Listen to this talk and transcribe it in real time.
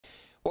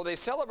Well, they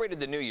celebrated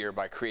the new year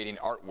by creating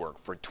artwork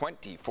for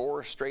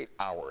 24 straight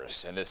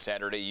hours. And this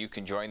Saturday, you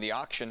can join the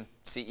auction.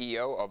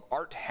 CEO of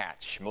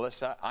ArtHatch,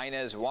 Melissa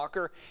Inez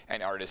Walker,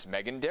 and artist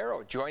Megan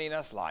Darrough joining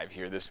us live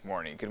here this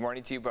morning. Good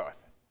morning to you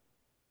both.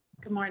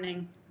 Good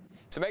morning.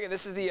 So, Megan,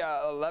 this is the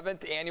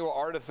 11th annual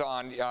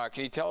Art-A-Thon.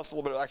 Can you tell us a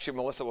little bit? Actually,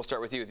 Melissa, we'll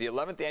start with you. The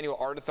 11th annual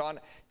Art-A-Thon.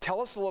 Tell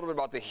us a little bit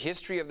about the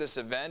history of this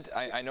event.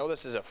 I know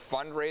this is a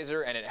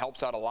fundraiser, and it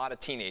helps out a lot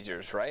of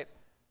teenagers, right?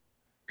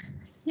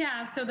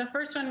 Yeah, so the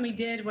first one we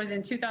did was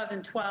in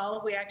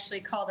 2012. We actually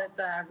called it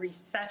the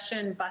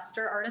Recession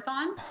Buster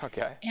Art-A-Thon.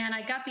 Okay. And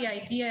I got the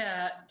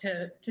idea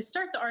to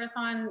start the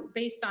Art-A-Thon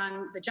based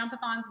on the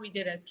jump-a-thons we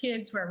did as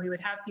kids, where we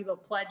would have people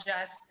pledge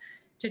us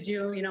to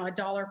do,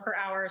 $1 per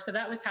hour. So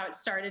that was how it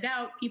started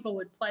out. People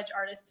would pledge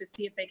artists to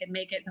see if they could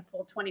make it the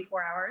full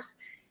 24 hours.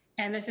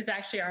 And this is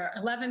actually our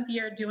 11th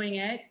year doing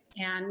it.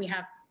 And we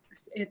have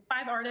 5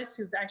 artists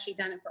who've actually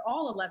done it for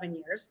all 11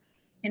 years.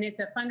 And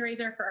it's a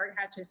fundraiser for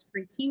ArtHatch's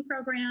free teen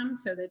program.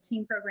 So the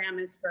teen program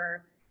is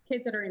for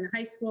kids that are in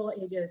high school,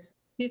 ages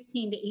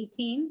 15 to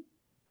 18.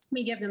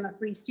 We give them a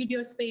free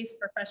studio space,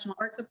 professional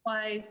art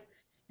supplies,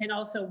 and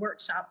also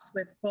workshops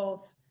with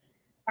both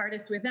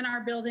artists within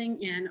our building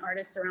and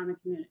artists around the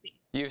community.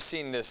 You've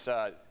seen this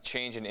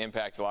change and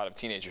impact a lot of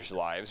teenagers'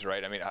 lives,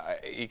 right? I mean,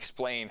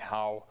 explain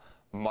how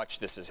much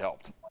this has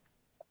helped.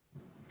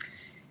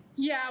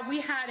 Yeah,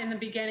 in the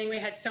beginning, we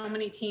had so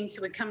many teens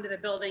who would come to the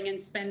building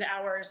and spend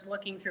hours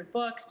looking through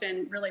books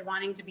and really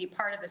wanting to be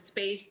part of the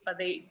space, but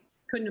they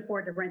couldn't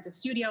afford to rent a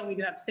studio. We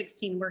do have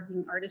 16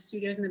 working artist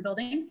studios in the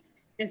building.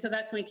 And so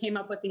that's when we came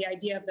up with the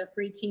idea of the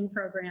free teen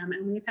program.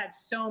 And we've had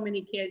so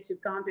many kids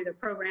who've gone through the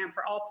program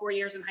for all 4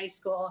 years in high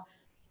school.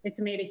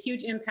 It's made a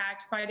huge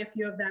impact. Quite a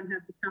few of them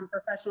have become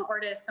professional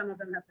artists. Some of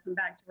them have come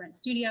back to rent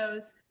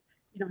studios,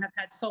 have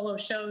had solo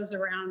shows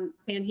around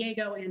San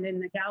Diego and in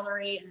the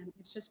gallery. And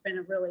it's just been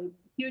a really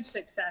huge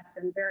success,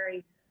 and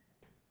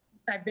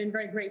I've been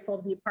very grateful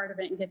to be a part of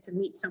it and get to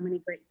meet so many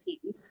great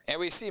teens. And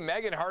we see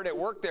Megan hard at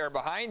work there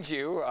behind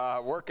you,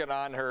 working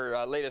on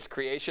her latest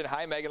creation.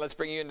 Hi, Megan. Let's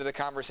bring you into the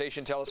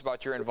conversation. Tell us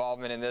about your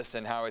involvement in this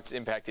and how it's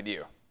impacted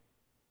you.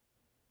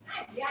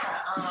 I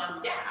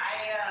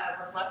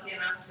was lucky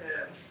enough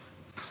to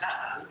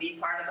be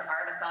part of the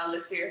Art-A-Thon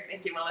this year.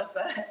 Thank you,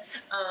 Melissa.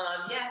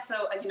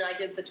 I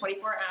did the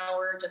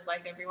 24-hour, just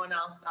like everyone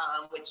else,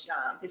 which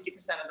 50%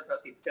 of the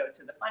proceeds go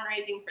to the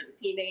fundraising for the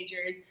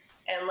teenagers.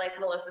 And like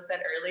Melissa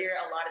said earlier,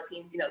 a lot of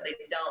teens, they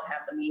don't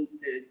have the means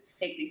to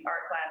take these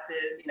art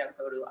classes,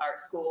 go to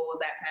art school,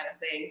 that kind of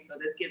thing. So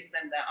this gives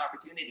them the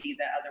opportunity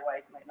that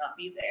otherwise might not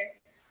be there.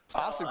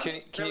 Awesome.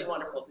 It's really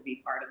wonderful to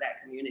be part of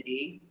that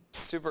community.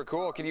 Super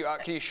cool. Can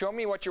you show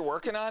me what you're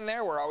working on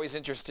there? We're always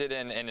interested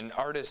in an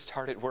artist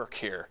hard at work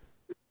here.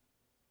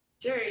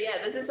 Sure.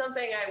 Yeah, this is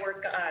something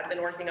I've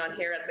been working on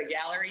here at the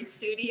gallery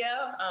studio.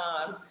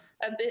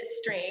 A bit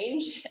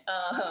strange,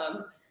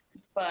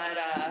 but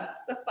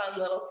it's a fun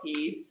little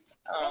piece.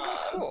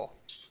 That's cool.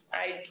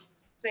 I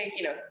think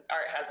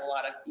art has a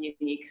lot of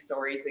unique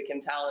stories it can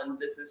tell, and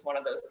this is one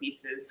of those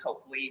pieces,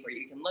 hopefully, where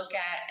you can look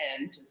at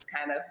and just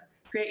kind of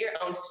create your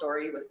own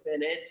story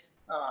within it.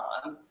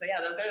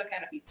 Those are the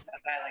kind of pieces that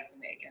I like to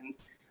make. And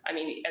I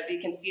mean, as you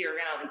can see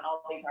around,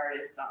 all these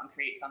artists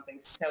create something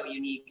so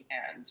unique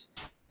and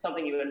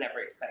something you would never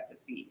expect to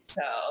see.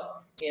 So,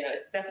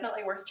 it's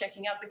definitely worth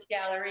checking out the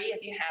gallery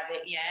if you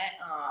haven't yet.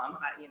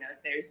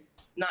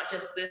 There's not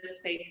just this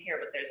space here,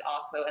 but there's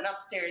also an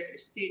upstairs,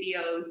 there's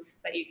studios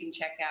that you can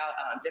check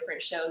out,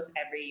 different shows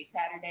every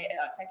Saturday,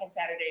 second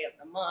Saturday of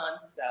the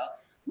month. So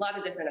a lot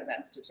of different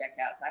events to check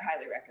out, so I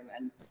highly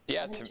recommend.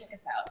 Yeah, check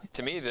us out.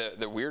 To me,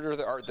 the weirder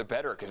the art, the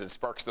better, because it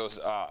sparks those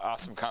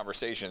awesome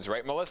conversations,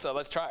 right? Melissa,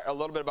 let's try a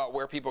little bit about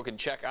where people can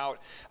check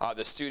out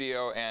the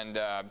studio, and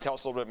tell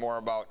us a little bit more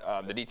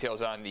about the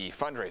details on the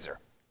fundraiser.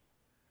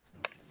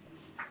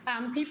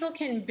 People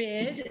can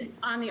bid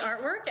on the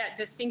artwork at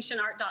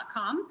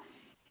distinctionart.com.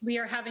 We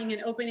are having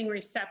an opening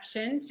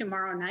reception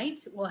tomorrow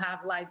night. We'll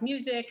have live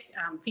music.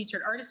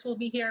 Featured artists will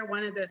be here.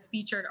 One of the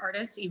featured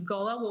artists, Eve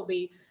Gola, will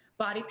be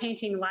body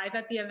painting live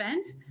at the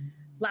event.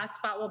 Last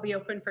spot will be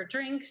open for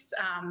drinks,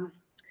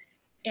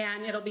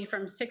 and it'll be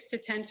from 6 to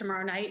 10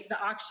 tomorrow night. The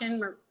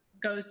auction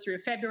goes through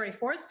February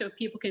 4th, so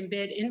people can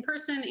bid in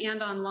person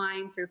and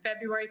online through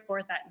February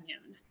 4th at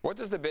noon. What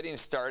does the bidding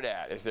start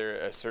at? Is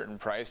there a certain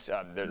price?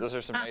 Those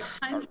are some nice...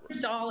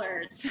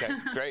 $100. Okay,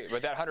 great.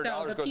 But that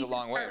 $100 goes a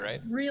long way,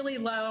 right? Really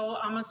low.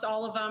 Almost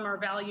all of them are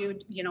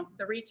valued.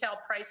 The retail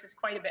price is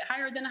quite a bit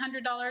higher than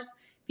 $100.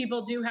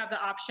 People do have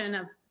the option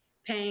of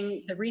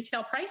paying the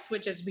retail price,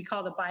 which is we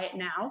call the buy it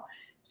now.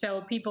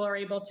 So people are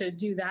able to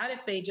do that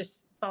if they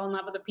just fall in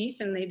love with a piece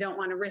and they don't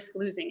want to risk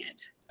losing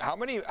it. How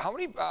many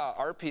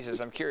art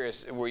pieces, I'm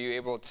curious, were you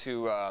able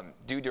to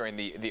do during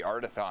the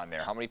Art-A-Thon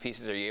there? How many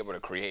pieces are you able to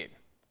create?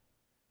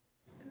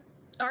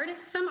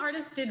 Some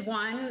artists did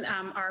one.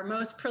 Our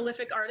most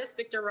prolific artist,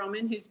 Victor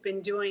Roman, who's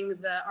been doing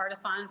the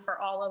Art-A-Thon for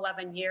all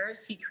 11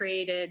 years, he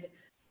created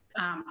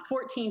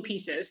 14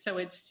 pieces. So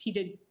he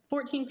did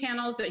 14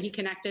 panels that he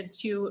connected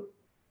to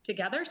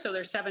together. So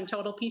there's 7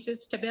 total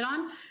pieces to bid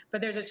on,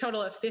 but there's a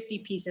total of 50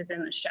 pieces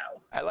in the show.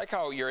 I like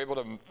how you're able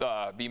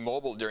to be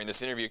mobile during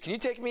this interview. Can you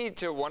take me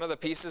to one of the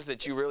pieces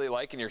that you really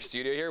like in your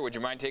studio here? Would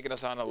you mind taking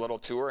us on a little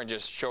tour and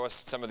just show us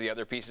some of the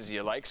other pieces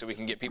you like so we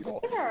can get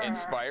people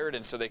inspired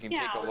and so they can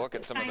take a look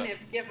at some of the... kind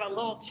of give a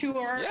little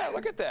tour. Yeah,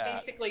 look at that.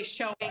 Basically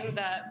showing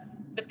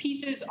the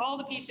pieces, all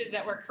the pieces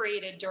that were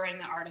created during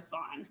the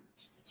Art-A-Thon.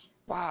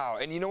 Wow,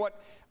 and you know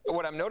what?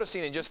 What I'm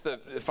noticing in just the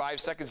 5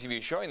 seconds of you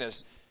showing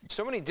this,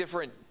 so many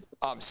different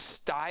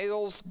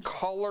styles,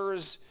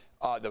 colors,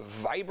 the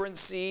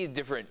vibrancy,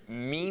 different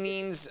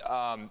meanings.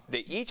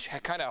 They each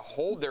kind of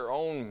hold their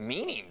own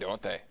meaning,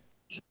 don't they?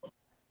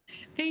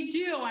 They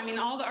do. I mean,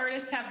 all the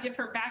artists have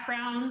different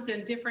backgrounds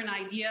and different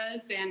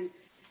ideas and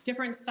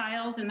different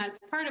styles, and that's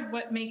part of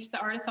what makes the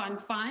Art-A-Thon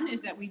fun,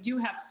 is that we do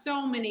have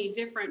so many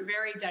different,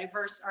 very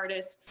diverse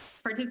artists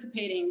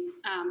participating.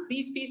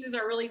 These pieces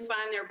are really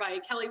fun. They're by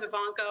Kelly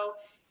Vivanco,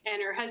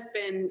 and her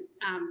husband,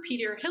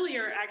 Peter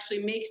Hillier,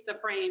 actually makes the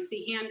frames.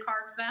 He hand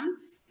carves them,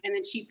 and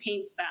then she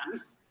paints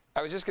them.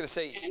 I was just going to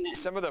say,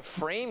 some of the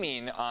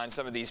framing on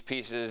some of these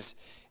pieces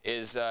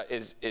is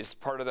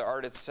part of the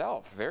art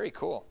itself. Very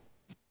cool.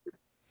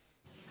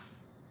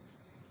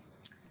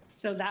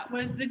 So that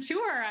was the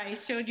tour. I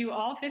showed you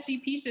all 50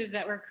 pieces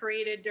that were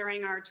created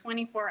during our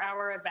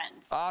 24-hour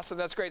event. Awesome.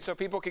 That's great. So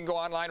people can go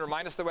online.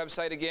 Remind us the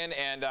website again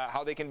and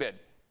how they can bid.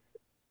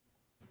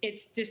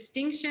 It's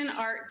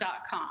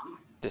distinctionart.com.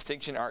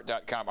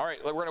 Distinctionart.com. All right,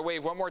 we're going to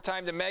wave one more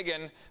time to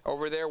Megan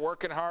over there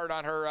working hard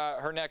on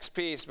her next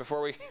piece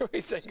before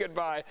we say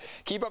goodbye.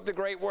 Keep up the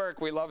great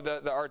work. We love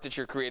the art that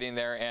you're creating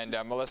there. And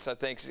Melissa,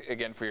 thanks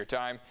again for your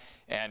time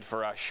and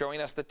for showing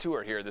us the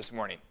tour here this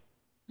morning.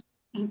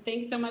 And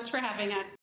thanks so much for having us.